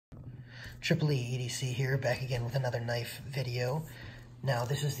TRC EDC here, back again with another knife video. Now,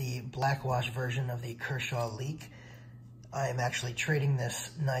 this is the Blackwash version of the Kershaw Leek. I am actually trading this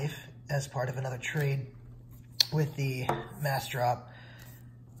knife as part of another trade with the Mass Drop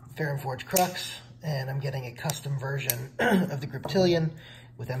Ferrum Forge Crux, and I'm getting a custom version of the Griptilian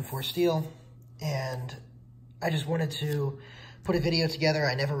with M4 steel, and I just wanted to put a video together.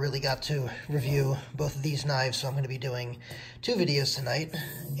 I never really got to review both of these knives, so I'm going to be doing two videos tonight,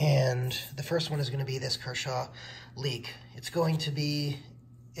 and the first one is going to be this Kershaw Leek. It's going to be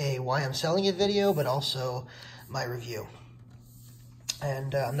a why I'm selling it video, but also my review.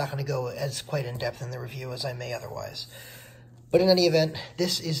 And I'm not going to go as quite in depth in the review as I may otherwise. But in any event,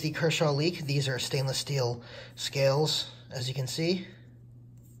 this is the Kershaw Leek. These are stainless steel scales, as you can see,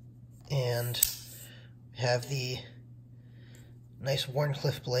 and have the nice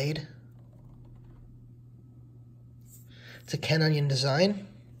Wharncliffe blade. It's a Ken Onion design.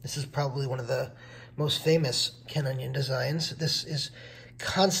 This is probably one of the most famous Ken Onion designs. This is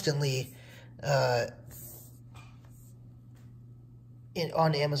constantly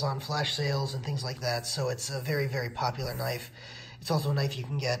on Amazon flash sales and things like that, so it's a very, very popular knife. It's also a knife you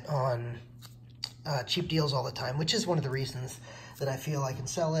can get on cheap deals all the time, which is one of the reasons that I feel I can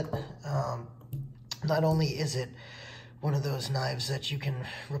sell it. Not only is it one of those knives that you can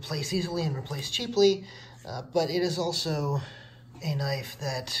replace easily and replace cheaply, but it is also a knife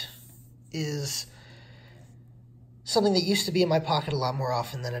that is something that used to be in my pocket a lot more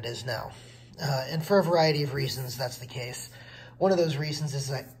often than it is now. And for a variety of reasons, that's the case. One of those reasons is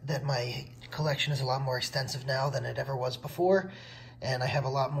that my collection is a lot more extensive now than it ever was before, and I have a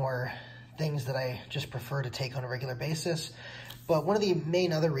lot more things that I just prefer to take on a regular basis. But one of the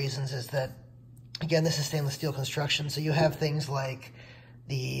main other reasons is that, again, this is stainless steel construction, so you have things like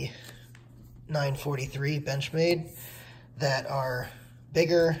the 943 Benchmade that are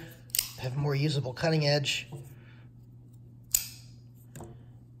bigger, have more usable cutting edge,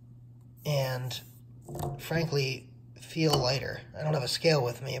 and frankly feel lighter. I don't have a scale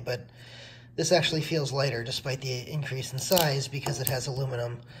with me, but this actually feels lighter despite the increase in size because it has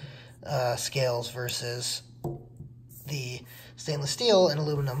aluminum scales versus the stainless steel and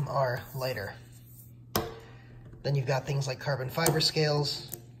aluminum are lighter. Then you've got things like carbon fiber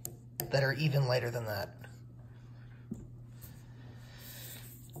scales that are even lighter than that.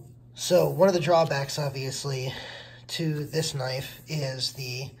 So one of the drawbacks, obviously, to this knife is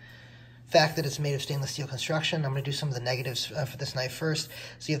the fact that it's made of stainless steel construction. I'm going to do some of the negatives for this knife first.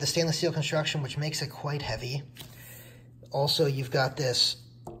 So you have the stainless steel construction, which makes it quite heavy. Also, you've got this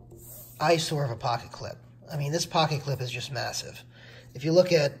eyesore of a pocket clip. I mean, this pocket clip is just massive. If you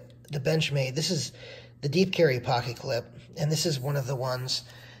look at the Benchmade, this is the deep carry pocket clip, and this is one of the ones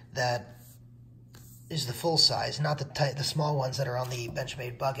that is the full size, not the small ones that are on the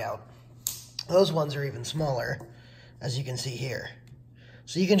Benchmade Bugout. Those ones are even smaller, as you can see here.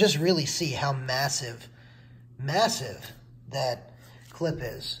 So you can just really see how massive that clip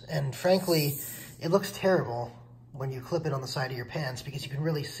is. And frankly, it looks terrible when you clip it on the side of your pants because you can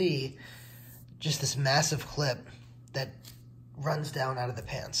really see just this massive clip that runs down out of the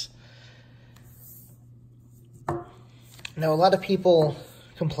pants. Now, a lot of people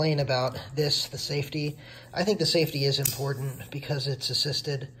complain about this, the safety. I think the safety is important because it's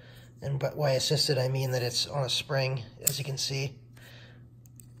assisted. And by assisted, I mean that it's on a spring, as you can see.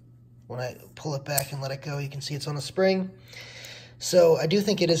 When I pull it back and let it go, you can see it's on a spring. So I do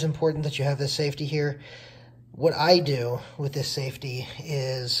think it is important that you have this safety here. What I do with this safety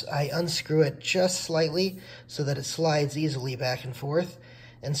is I unscrew it just slightly so that it slides easily back and forth.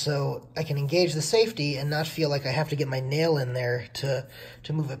 And so I can engage the safety and not feel like I have to get my nail in there to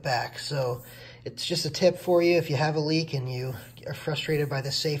move it back. So it's just a tip for you if you have a leak and you are frustrated by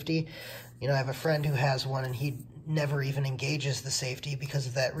the safety. You know, I have a friend who has one and he never even engages the safety because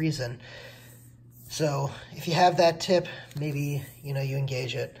of that reason. So if you have that tip, maybe, you know, you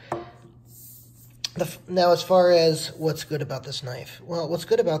engage it. Now, as far as what's good about this knife, well, what's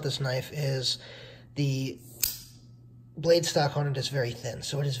good about this knife is the blade stock on it is very thin,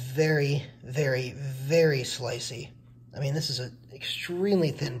 so it is very, very, very slicey. I mean, this is an extremely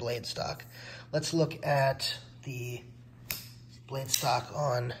thin blade stock. Let's look at the blade stock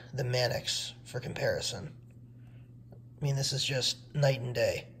on the Manix for comparison. I mean, this is just night and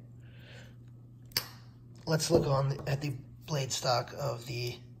day. Let's look at the blade stock of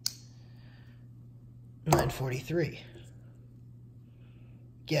the 943.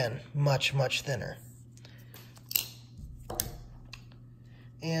 Again, much, much thinner.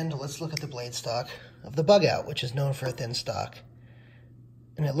 And let's look at the blade stock of the Bugout, which is known for a thin stock.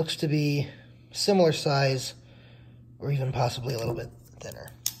 And it looks to be similar size, or even possibly a little bit thinner.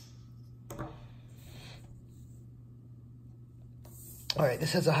 All right,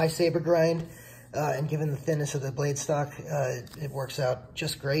 this has a high saber grind, and given the thinness of the blade stock, it works out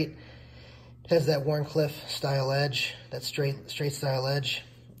just great. It has that Wharncliffe style edge, that straight style edge.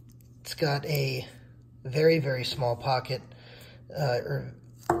 It's got a very, very small pocket, or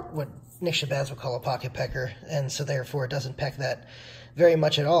what Nick Shabazz would call a pocket pecker, and so therefore it doesn't peck that very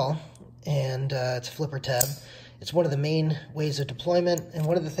much at all. And it's a flipper tab. It's one of the main ways of deployment, and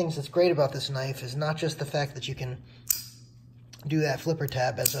one of the things that's great about this knife is not just the fact that you can do that flipper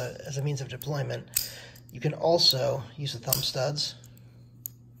tab as a means of deployment. You can also use the thumb studs.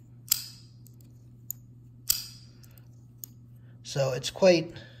 So it's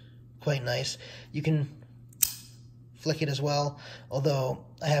quite nice. You can flick it as well, although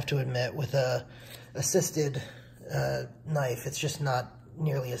I have to admit with a assisted knife, it's just not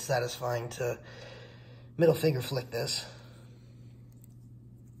nearly as satisfying to middle finger flick this.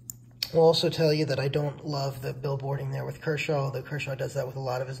 I'll also tell you that I don't love the billboarding there with Kershaw, although Kershaw does that with a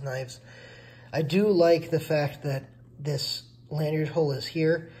lot of his knives. I do like the fact that this lanyard hole is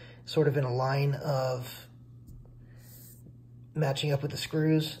here, sort of in a line of matching up with the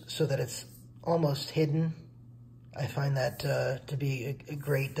screws so that it's almost hidden. I find that to be a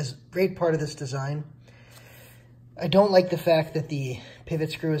great part of this design. I don't like the fact that the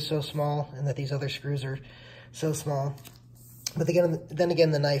pivot screw is so small and that these other screws are so small. But then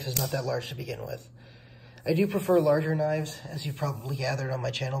again, the knife is not that large to begin with. I do prefer larger knives, as you've probably gathered on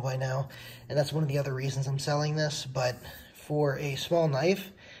my channel by now, and that's one of the other reasons I'm selling this. But for a small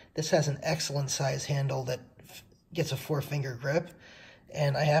knife, this has an excellent size handle that gets a 4-finger grip,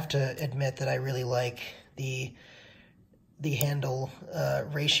 and I have to admit that I really like the handle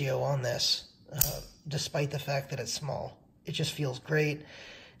ratio on this, despite the fact that it's small. It just feels great.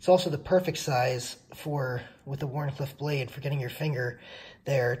 It's also the perfect size with the Wharncliffe blade, for getting your finger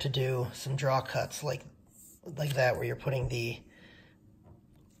there to do some draw cuts like that, where you're putting the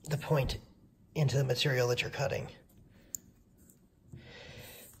point into the material that you're cutting.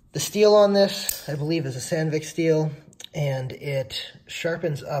 The steel on this, I believe, is a Sandvik steel, and it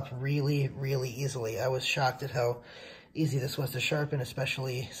sharpens up really, really easily. I was shocked at how easy this was to sharpen,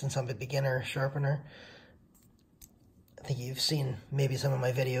 especially since I'm a beginner sharpener. I think you've seen maybe some of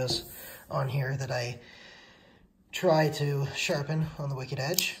my videos on here that I try to sharpen on the wicked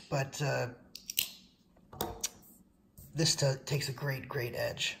edge, but this takes a great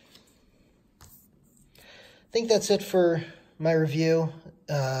edge. I think that's it for my review.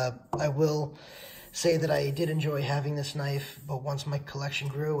 I will say that I did enjoy having this knife, but once my collection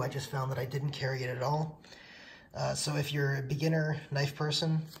grew, I just found that I didn't carry it at all. So if you're a beginner knife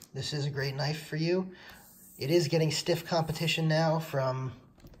person, this is a great knife for you. It is getting stiff competition now from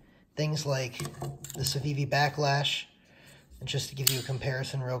things like the Civivi Backlash. And just to give you a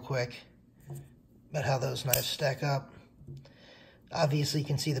comparison real quick about how those knives stack up. Obviously you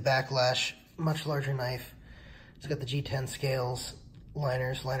can see the Backlash, much larger knife. It's got the G10 scales,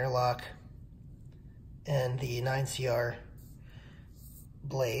 liners, liner lock, and the 9CR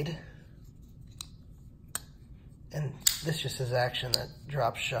blade. And this just has action that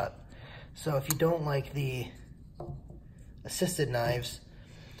drops shut. So if you don't like the assisted knives,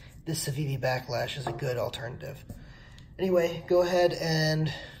 this Civivi Backlash is a good alternative. Anyway, go ahead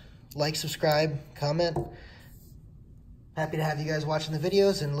and like, subscribe, comment. Happy to have you guys watching the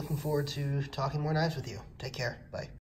videos, and looking forward to talking more knives with you. Take care. Bye.